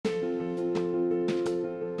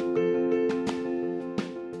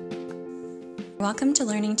Welcome to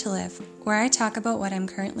Learning to Live, where I talk about what I'm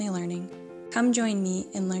currently learning. Come join me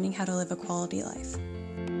in learning how to live a quality life.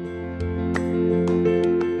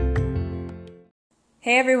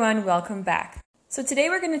 Hey everyone, welcome back. So today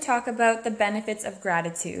we're going to talk about the benefits of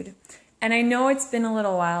gratitude. And I know it's been a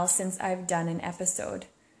little while since I've done an episode.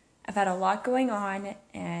 I've had a lot going on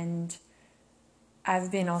and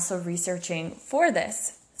I've been also researching for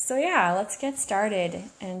this. So yeah, let's get started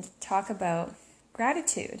and talk about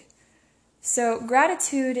gratitude. So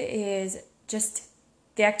gratitude is just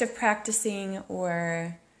the act of practicing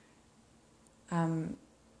or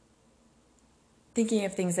thinking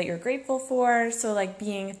of things that you're grateful for. So like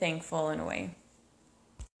being thankful in a way.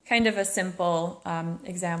 Kind of a simple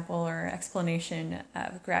example or explanation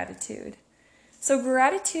of gratitude. So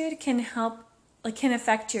gratitude can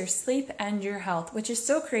affect your sleep and your health, which is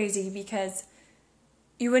so crazy because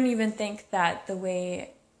you wouldn't even think that the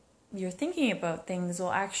way you're thinking about things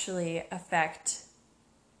will actually affect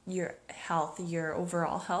your health, your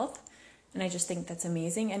overall health. And I just think that's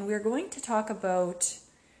amazing. And we're going to talk about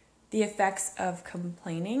the effects of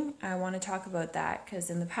complaining. I want to talk about that because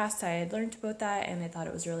in the past I had learned about that and I thought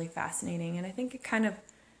it was really fascinating. And I think it kind of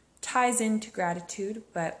ties into gratitude,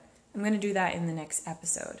 but I'm going to do that in the next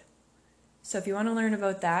episode. So if you want to learn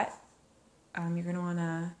about that, you're going to want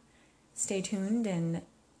to stay tuned and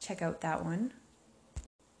check out that one.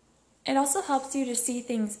 It also helps you to see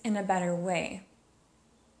things in a better way.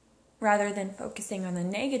 Rather than focusing on the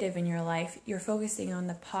negative in your life, you're focusing on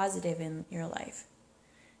the positive in your life.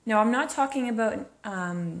 Now, I'm not talking about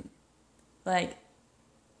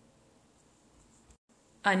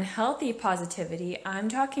unhealthy positivity. I'm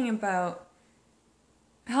talking about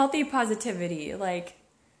healthy positivity, like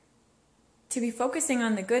to be focusing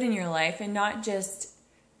on the good in your life and not just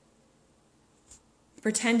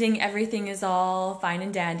pretending everything is all fine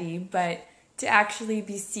and dandy, but to actually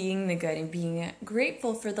be seeing the good and being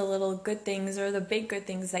grateful for the little good things or the big good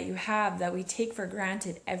things that you have that we take for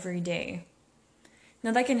granted every day.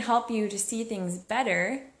 Now that can help you to see things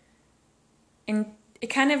better, and it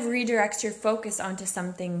kind of redirects your focus onto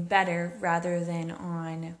something better rather than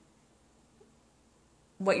on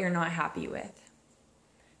what you're not happy with.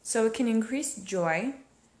 So it can increase joy,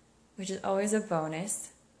 which is always a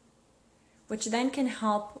bonus, which then can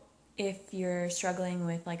help if you're struggling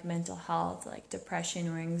with like mental health, like depression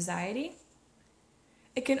or anxiety.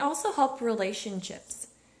 It can also help relationships.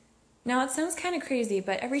 Now it sounds kind of crazy,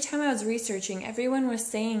 but every time I was researching, everyone was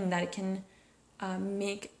saying that it can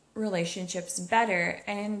make relationships better,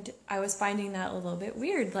 and I was finding that a little bit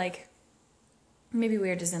weird. Like, maybe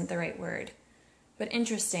weird isn't the right word, but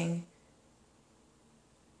interesting.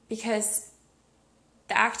 Because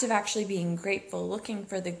the act of actually being grateful, looking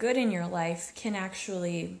for the good in your life, can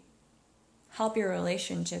actually help your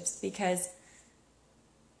relationships because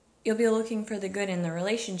you'll be looking for the good in the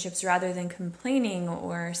relationships rather than complaining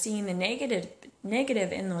or seeing the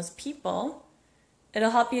negative in those people.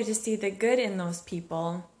 It'll help you to see the good in those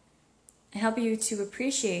people and help you to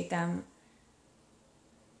appreciate them.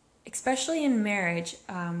 Especially in marriage,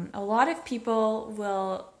 a lot of people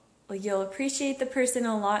you'll appreciate the person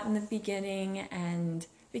a lot in the beginning, and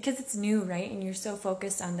because it's new, right? And you're so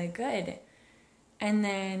focused on the good. And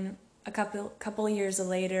then a couple years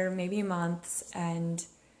later, maybe months, and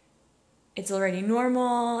it's already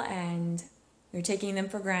normal and you're taking them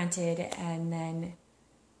for granted, and then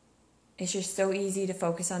it's just so easy to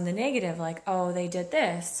focus on the negative, like, oh, they did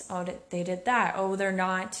this, oh, they did that, oh, they're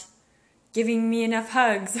not giving me enough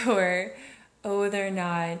hugs, or oh, they're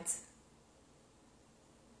not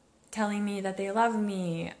telling me that they love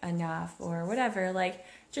me enough, or whatever. Like,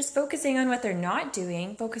 just focusing on what they're not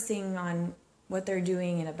doing, focusing on what they're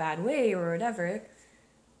doing in a bad way or whatever,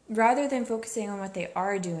 rather than focusing on what they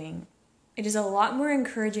are doing. It is a lot more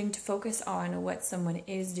encouraging to focus on what someone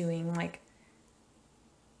is doing. Like,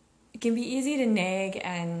 it can be easy to nag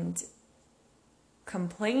and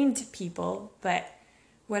complain to people, but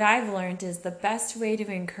what I've learned is the best way to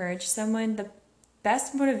encourage someone, the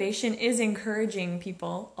best motivation is encouraging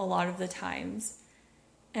people a lot of the times.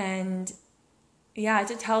 And yeah,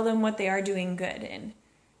 to tell them what they are doing good in.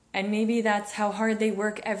 And maybe that's how hard they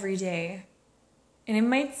work every day. And it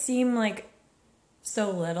might seem like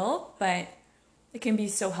so little, but it can be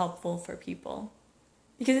so helpful for people.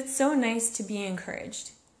 Because it's so nice to be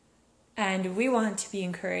encouraged. And we want to be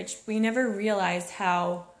encouraged. We never realize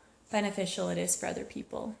how beneficial it is for other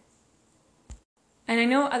people. And I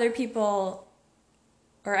know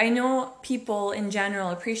people in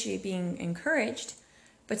general appreciate being encouraged,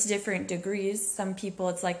 but to different degrees. Some people,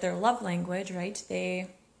 it's like their love language, right?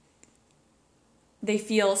 They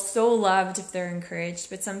feel so loved if they're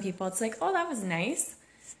encouraged, but some people it's like, oh, that was nice.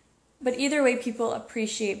 But either way, people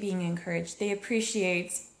appreciate being encouraged. They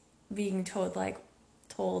appreciate being told,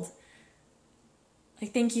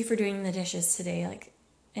 thank you for doing the dishes today,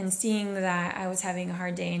 and seeing that I was having a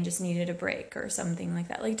hard day and just needed a break or something like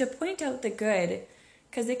that. Like, to point out the good,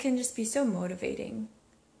 because it can just be so motivating.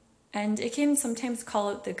 And it can sometimes call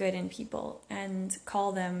out the good in people and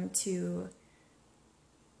call them to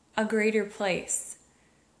a greater place.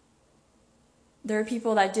 There are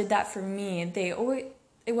people that did that for me.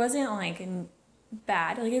 It wasn't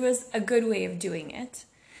bad. It was a good way of doing it.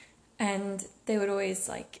 And they would always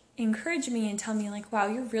encourage me and tell me wow,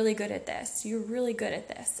 you're really good at this. You're really good at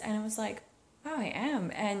this. And I was like, wow, I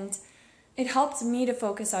am. And it helped me to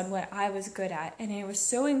focus on what I was good at. And it was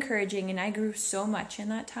so encouraging, and I grew so much in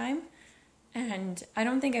that time. And I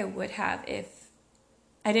don't think I would have if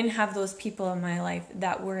I didn't have those people in my life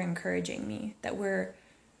that were encouraging me, that were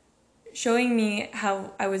showing me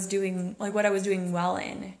how I was doing, what I was doing well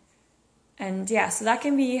in. And yeah, so that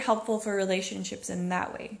can be helpful for relationships in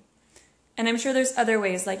that way. And I'm sure there's other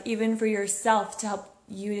ways, even for yourself, to help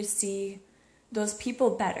you to see those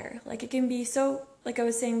people better. It can be so, like I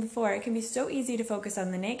was saying before, it can be so easy to focus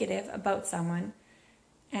on the negative about someone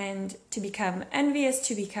and to become envious,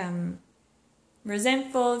 to become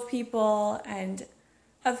resentful of people. And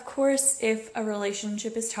of course, if a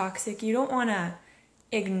relationship is toxic, you don't want to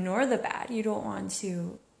ignore the bad. You don't want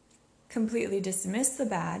to completely dismiss the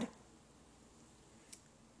bad.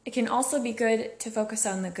 It can also be good to focus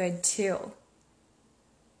on the good too.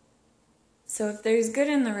 So if there's good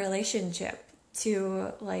in the relationship,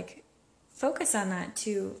 to focus on that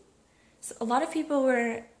too. So a lot of people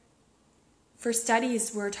for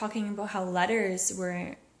studies were talking about how letters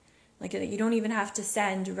were you don't even have to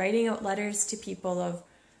send, writing out letters to people of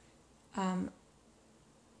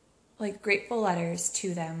grateful letters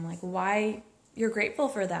to them, why you're grateful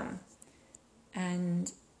for them.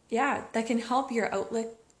 And yeah, that can help your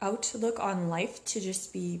outlook on life to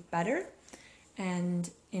just be better, and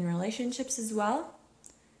in relationships as well.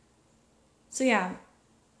 So yeah,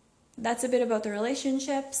 that's a bit about the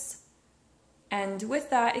relationships. And with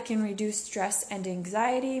that, it can reduce stress and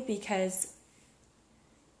anxiety, because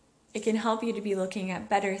it can help you to be looking at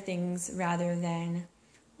better things rather than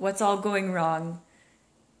what's all going wrong.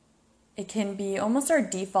 It can be almost our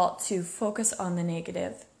default to focus on the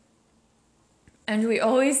negative. And we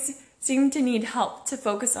always seem to need help to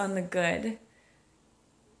focus on the good.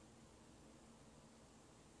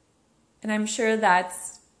 And I'm sure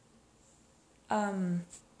that's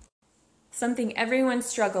something everyone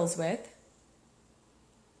struggles with,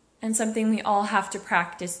 and something we all have to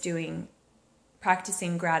practice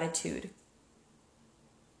practicing gratitude.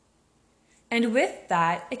 And with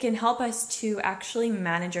that, it can help us to actually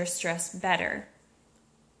manage our stress better,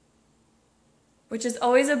 which is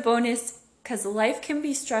always a bonus, because life can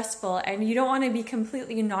be stressful and you don't want to be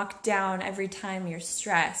completely knocked down every time you're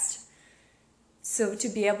stressed. So to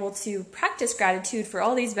be able to practice gratitude for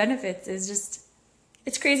all these benefits is just,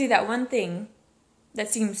 it's crazy that one thing that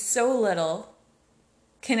seems so little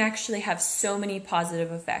can actually have so many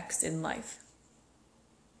positive effects in life.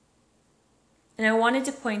 And I wanted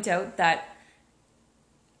to point out that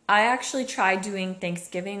I actually try doing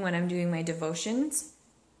Thanksgiving when I'm doing my devotions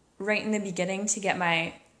right in the beginning, to get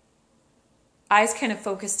my eyes kind of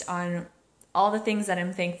focused on all the things that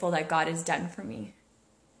I'm thankful that God has done for me.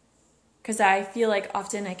 Because I feel like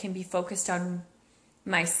often I can be focused on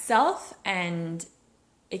myself, and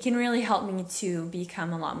it can really help me to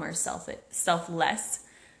become a lot more selfless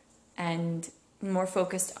and more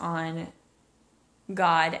focused on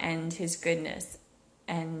God and His goodness.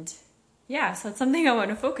 And yeah, so it's something I want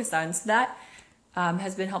to focus on. So that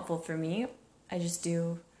has been helpful for me. I just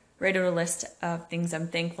write out a list of things I'm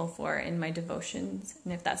thankful for in my devotions.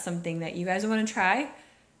 And if that's something that you guys want to try,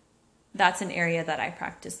 that's an area that I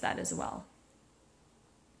practice that as well.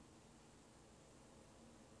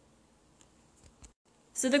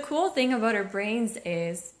 So the cool thing about our brains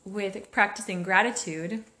is, with practicing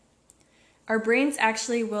gratitude, our brains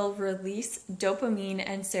actually will release dopamine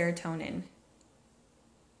and serotonin.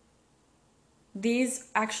 These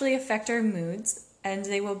actually affect our moods, and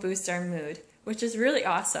they will boost our mood, which is really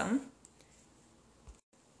awesome.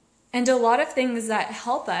 And a lot of things that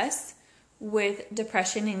help us with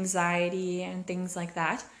depression, anxiety, and things like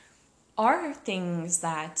that are things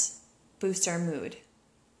that boost our mood.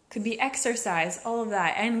 Could be exercise, all of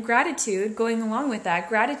that. And gratitude, going along with that,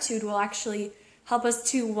 gratitude will actually help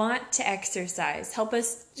us to want to exercise, help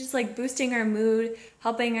us just boosting our mood,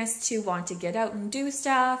 helping us to want to get out and do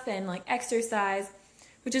stuff and exercise,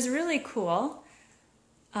 which is really cool.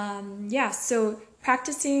 So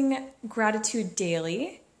practicing gratitude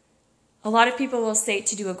daily A lot of people will say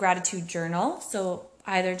to do a gratitude journal. So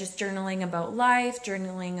either just journaling about life,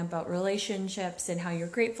 journaling about relationships and how you're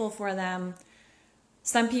grateful for them.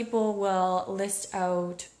 Some people will list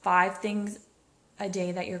out 5 things a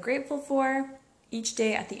day that you're grateful for each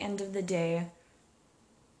day at the end of the day.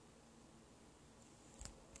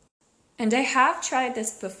 And I have tried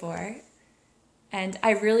this before, and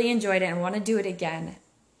I really enjoyed it and want to do it again.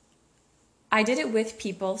 I did it with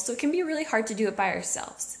people, so it can be really hard to do it by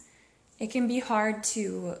ourselves. It can be hard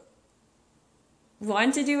to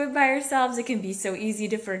want to do it by ourselves. It can be so easy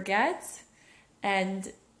to forget.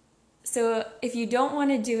 And so if you don't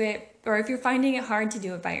want to do it, or if you're finding it hard to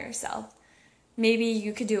do it by yourself, maybe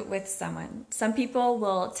you could do it with someone. Some people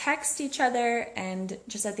will text each other and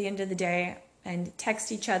just at the end of the day and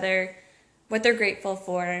text each other what they're grateful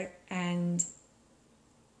for, and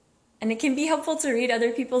it can be helpful to read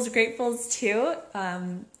other people's gratefuls too.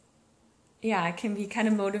 It can be kind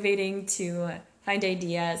of motivating to find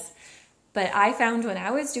ideas. But I found when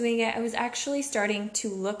I was doing it, I was actually starting to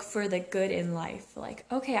look for the good in life. Like,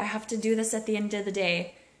 okay, I have to do this at the end of the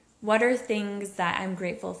day. What are things that I'm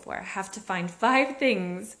grateful for? I have to find 5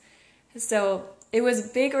 things. So it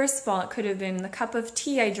was big or small. It could have been the cup of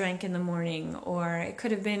tea I drank in the morning, or it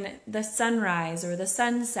could have been the sunrise or the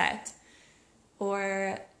sunset,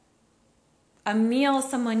 or a meal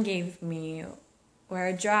someone gave me, or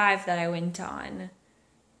a drive that I went on.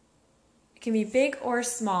 It can be big or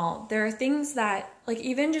small. There are things that, like,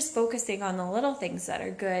 even just focusing on the little things that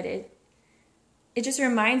are good, it just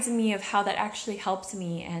reminds me of how that actually helps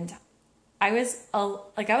me. And I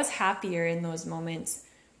was happier in those moments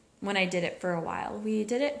when I did it for a while. We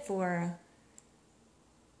did it for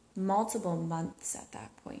multiple months at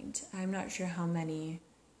that point. I'm not sure how many.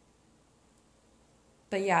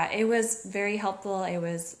 But yeah, it was very helpful. It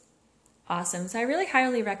was awesome. So I really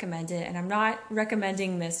highly recommend it. And I'm not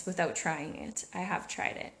recommending this without trying it. I have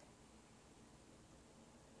tried it.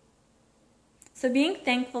 So being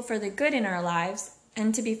thankful for the good in our lives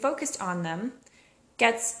and to be focused on them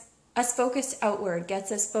gets us focused outward,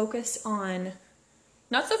 gets us focused on,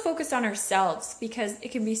 not so focused on ourselves, because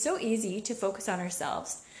it can be so easy to focus on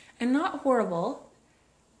ourselves, and not horrible.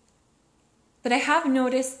 But I have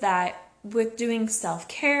noticed that with doing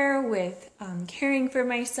self-care, with caring for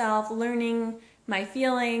myself, learning my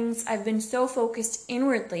feelings, I've been so focused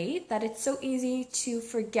inwardly that it's so easy to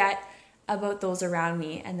forget about those around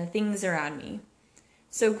me and the things around me.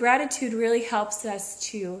 So gratitude really helps us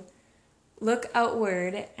to look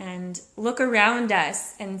outward and look around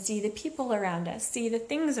us and see the people around us, see the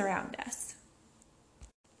things around us.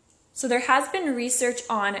 So there has been research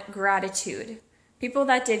on gratitude. People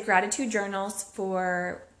that did gratitude journals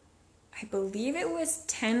for, I believe it was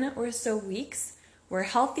 10 or so weeks, were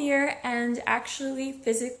healthier and actually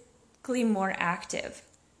physically more active.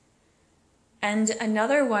 And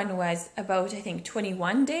another one was about, I think,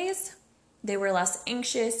 21 days. They were less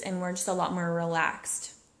anxious and were just a lot more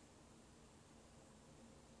relaxed.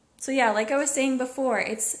 So yeah, like I was saying before,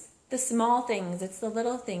 it's the small things, it's the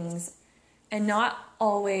little things, and not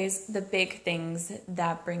always the big things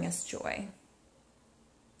that bring us joy.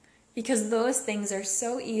 Because those things are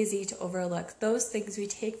so easy to overlook. Those things we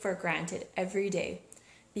take for granted every day.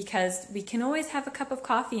 Because we can always have a cup of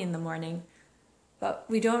coffee in the morning, but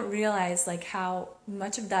we don't realize like how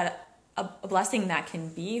much of that a blessing that can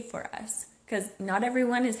be for us. Because not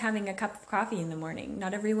everyone is having a cup of coffee in the morning.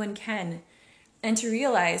 Not everyone can. And to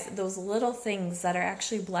realize those little things that are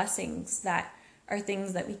actually blessings, that are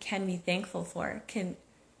things that we can be thankful for, can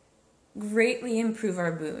greatly improve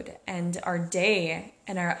our mood and our day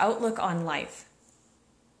and our outlook on life.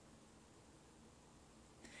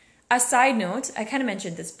 A side note, I kind of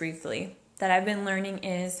mentioned this briefly, that I've been learning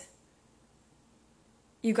is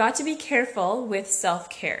you got to be careful with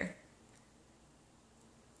self-care.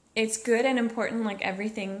 It's good and important, like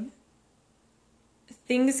everything.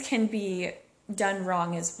 Things can be done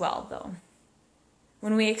wrong as well, though.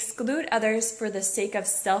 When we exclude others for the sake of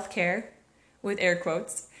self-care, with air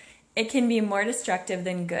quotes, it can be more destructive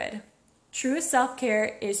than good. True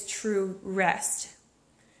self-care is true rest.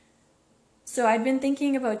 So I'd been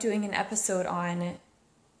thinking about doing an episode on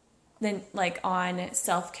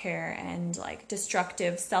self-care and like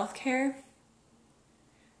destructive self-care.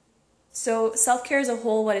 So self-care as a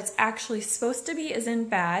whole, what it's actually supposed to be isn't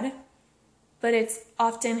bad, but it's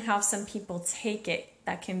often how some people take it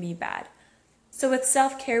that can be bad. So with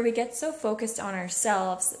self-care, we get so focused on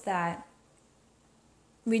ourselves that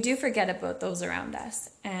we do forget about those around us.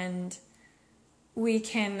 And we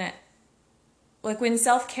can, like when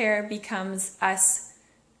self-care becomes us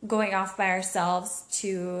going off by ourselves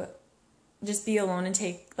to just be alone and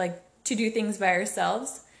to do things by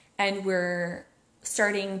ourselves and we're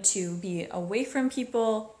starting to be away from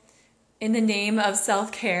people in the name of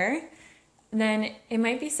self-care, then it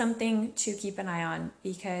might be something to keep an eye on,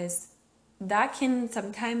 because that can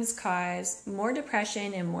sometimes cause more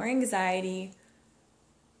depression and more anxiety,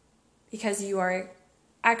 because you are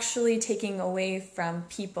actually taking away from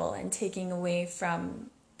people and taking away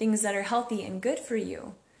from things that are healthy and good for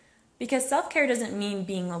you. Because self-care doesn't mean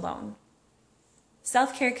being alone.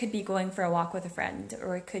 Self-care could be going for a walk with a friend,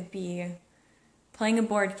 or it could be playing a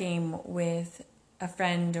board game with a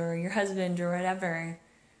friend or your husband or whatever.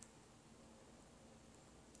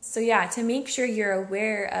 So yeah, to make sure you're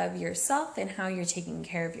aware of yourself and how you're taking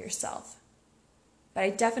care of yourself. But I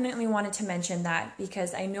definitely wanted to mention that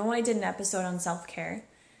because I know I did an episode on self-care,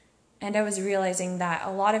 and I was realizing that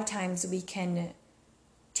a lot of times we can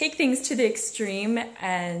take things to the extreme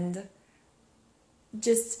and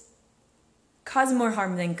just cause more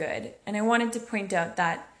harm than good. And I wanted to point out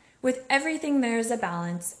that with everything there's a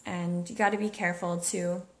balance, and you got to be careful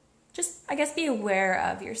to just, I guess, be aware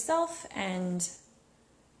of yourself and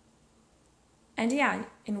yeah,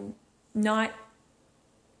 and not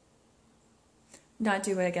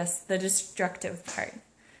do, I guess, the destructive part.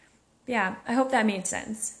 Yeah, I hope that made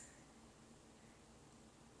sense.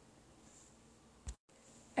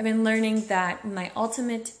 I've been learning that my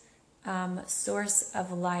ultimate source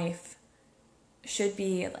of life should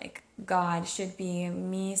be like God, should be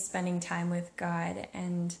me spending time with God.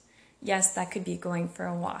 And yes, that could be going for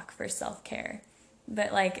a walk for self-care,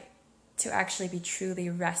 but like to actually be truly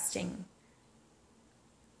resting.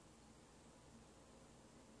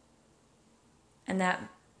 And that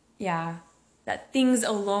things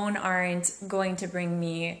alone aren't going to bring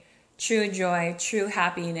me true joy, true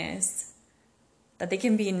happiness, that they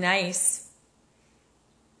can be nice,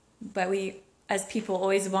 but we as people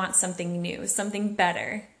always want something new, something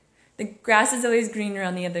better. The grass is always greener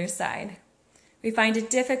on the other side. We find it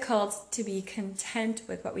difficult to be content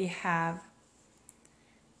with what we have.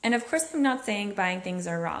 And of course, I'm not saying buying things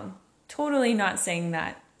are wrong. Totally not saying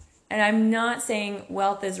that. And I'm not saying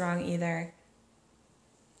wealth is wrong either.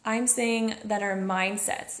 I'm saying that our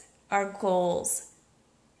mindsets, our goals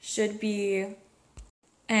should be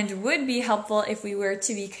and would be helpful if we were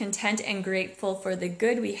to be content and grateful for the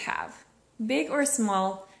good we have, big or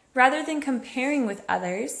small, rather than comparing with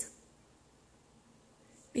others,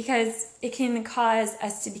 because it can cause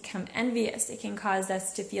us to become envious. It can cause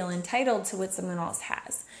us to feel entitled to what someone else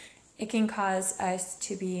has. It can cause us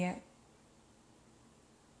to be,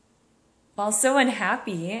 well, so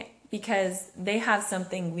unhappy because they have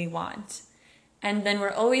something we want. And then we're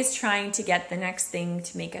always trying to get the next thing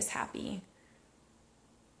to make us happy.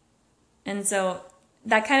 And so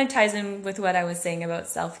that kind of ties in with what I was saying about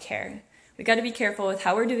self-care. We got to be careful with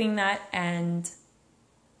how we're doing that, and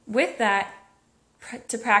with that,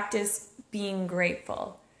 to practice being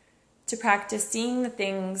grateful, to practice seeing the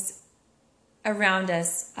things around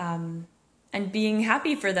us and being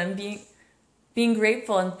happy for them, being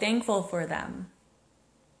grateful and thankful for them.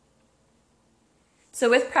 So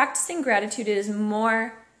with practicing gratitude, it is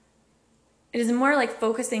more like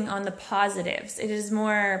focusing on the positives. It is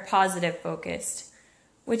more positive focused,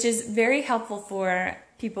 which is very helpful for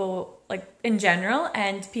people like in general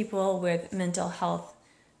and people with mental health.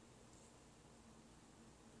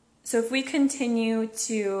 So if we continue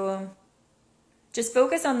to just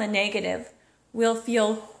focus on the negative, we'll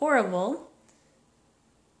feel horrible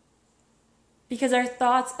because our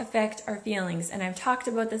thoughts affect our feelings. And I've talked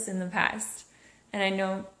about this in the past, and I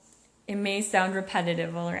know it may sound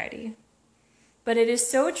repetitive already. But it is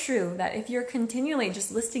so true that if you're continually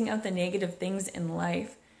just listing out the negative things in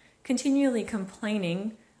life, continually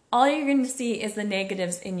complaining, all you're going to see is the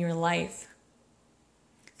negatives in your life.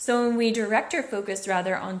 So when we direct our focus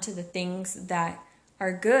rather onto the things that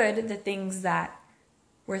are good, the things that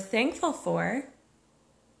we're thankful for,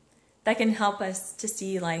 that can help us to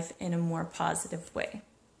see life in a more positive way.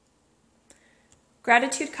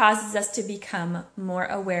 Gratitude causes us to become more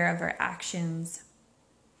aware of our actions.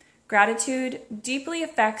 Gratitude deeply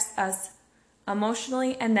affects us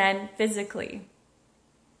emotionally and then physically.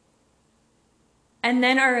 And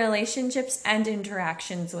then our relationships and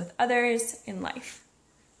interactions with others in life.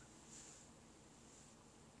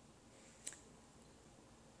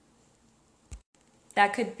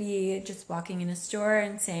 That could be just walking in a store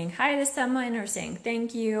and saying hi to someone or saying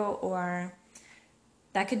thank you, or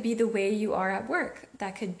that could be the way you are at work.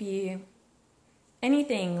 That could be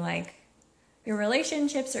anything like your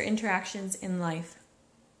relationships or interactions in life.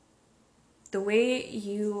 The way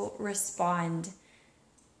you respond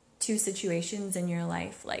to situations in your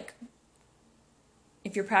life, like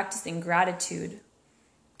if you're practicing gratitude,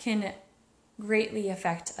 can greatly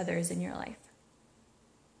affect others in your life.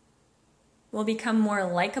 We'll become more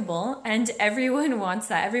likable, and everyone wants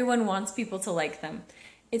that. Everyone wants people to like them.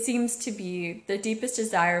 It seems to be the deepest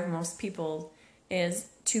desire of most people is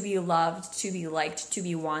to be loved, to be liked, to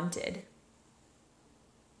be wanted.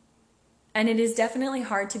 And it is definitely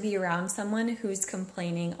hard to be around someone who's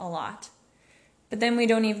complaining a lot. But then we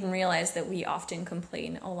don't even realize that we often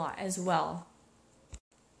complain a lot as well,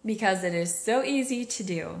 because it is so easy to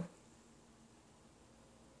do.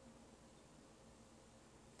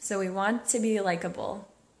 So we want to be likable,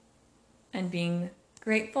 and being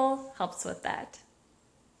grateful helps with that.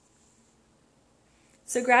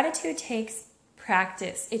 So gratitude takes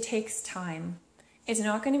practice. It takes time. It's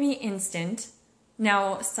not going to be instant.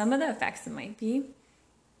 Now, some of the effects it might be,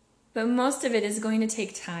 but most of it is going to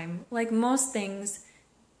take time. Like most things,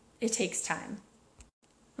 it takes time.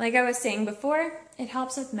 Like I was saying before, it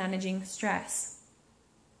helps with managing stress.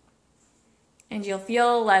 And you'll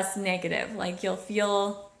feel less negative. Like you'll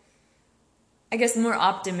feel, I guess, more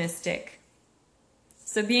optimistic.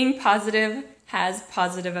 So being positive has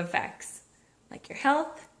positive effects, like your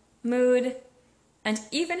health, mood, and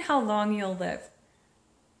even how long you'll live.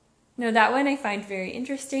 Now that one I find very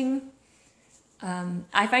interesting.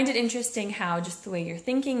 I find it interesting how just the way you're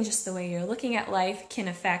thinking, just the way you're looking at life can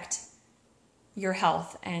affect your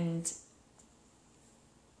health. And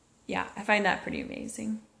yeah, I find that pretty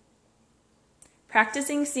amazing.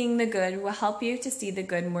 Practicing seeing the good will help you to see the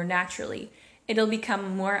good more naturally. It'll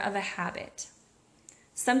become more of a habit.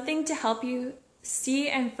 Something to help you see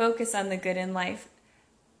and focus on the good in life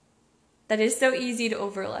that is so easy to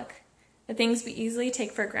overlook, the things we easily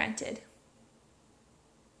take for granted.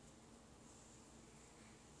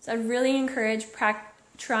 So I'd really encourage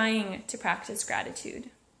trying to practice gratitude.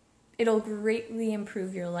 It'll greatly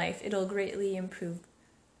improve your life. It'll greatly improve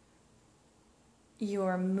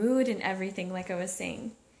your mood and everything, like I was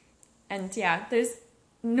saying. And yeah, there's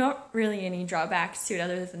not really any drawbacks to it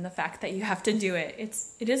other than the fact that you have to do it.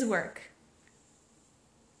 It is work.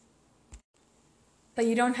 But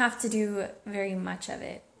you don't have to do very much of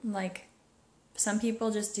it. Like some people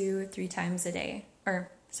just do 3 times a day,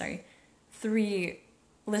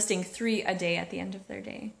 listing 3 a day at the end of their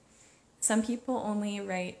day. Some people only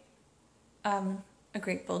write a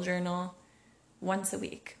grateful journal once a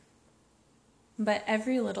week. But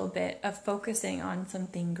every little bit of focusing on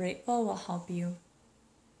something grateful will help you.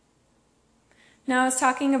 Now I was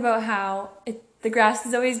talking about how the grass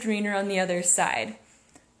is always greener on the other side.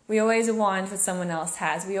 We always want what someone else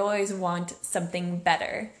has. We always want something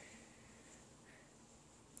better.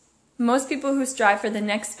 Most people who strive for the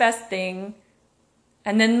next best thing,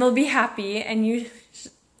 and then they'll be happy,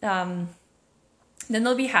 then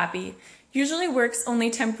they'll be happy, usually works only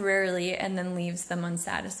temporarily and then leaves them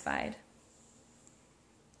unsatisfied.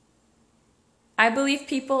 I believe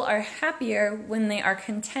people are happier when they are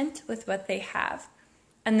content with what they have,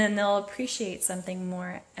 and then they'll appreciate something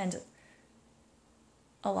more and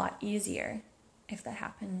a lot easier if that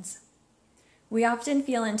happens. We often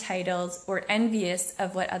feel entitled or envious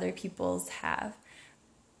of what other people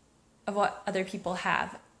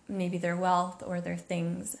have, maybe their wealth or their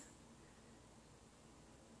things,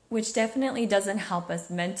 which definitely doesn't help us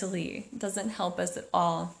mentally, doesn't help us at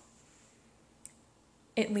all.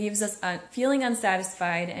 It leaves us feeling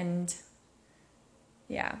unsatisfied, and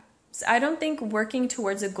yeah. So I don't think working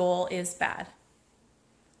towards a goal is bad.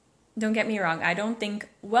 Don't get me wrong, I don't think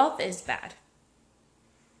wealth is bad.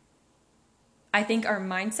 I think our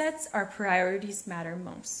mindsets, our priorities matter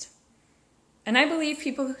most. And I believe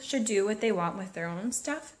people should do what they want with their own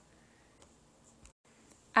stuff.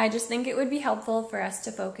 I just think it would be helpful for us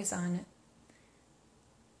to focus on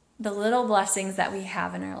the little blessings that we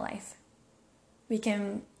have in our life. We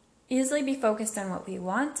can easily be focused on what we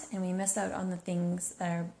want, and we miss out on the things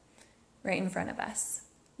that are right in front of us,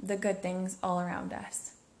 the good things all around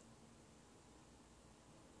us.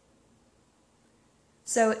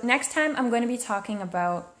 So next time I'm going to be talking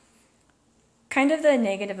about kind of the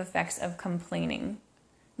negative effects of complaining.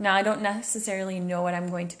 Now, I don't necessarily know what I'm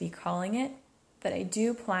going to be calling it, but I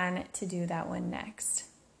do plan to do that one next.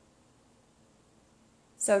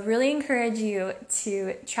 So I really encourage you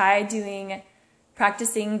to try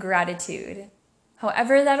practicing gratitude.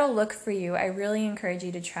 However that'll look for you, I really encourage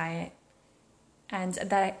you to try it. And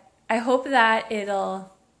that I hope that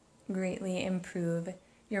it'll greatly improve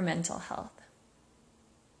your mental health.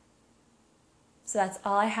 So that's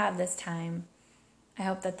all I have this time. I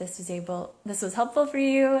hope that this was helpful for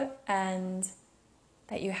you and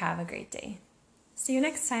that you have a great day. See you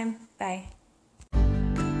next time. Bye.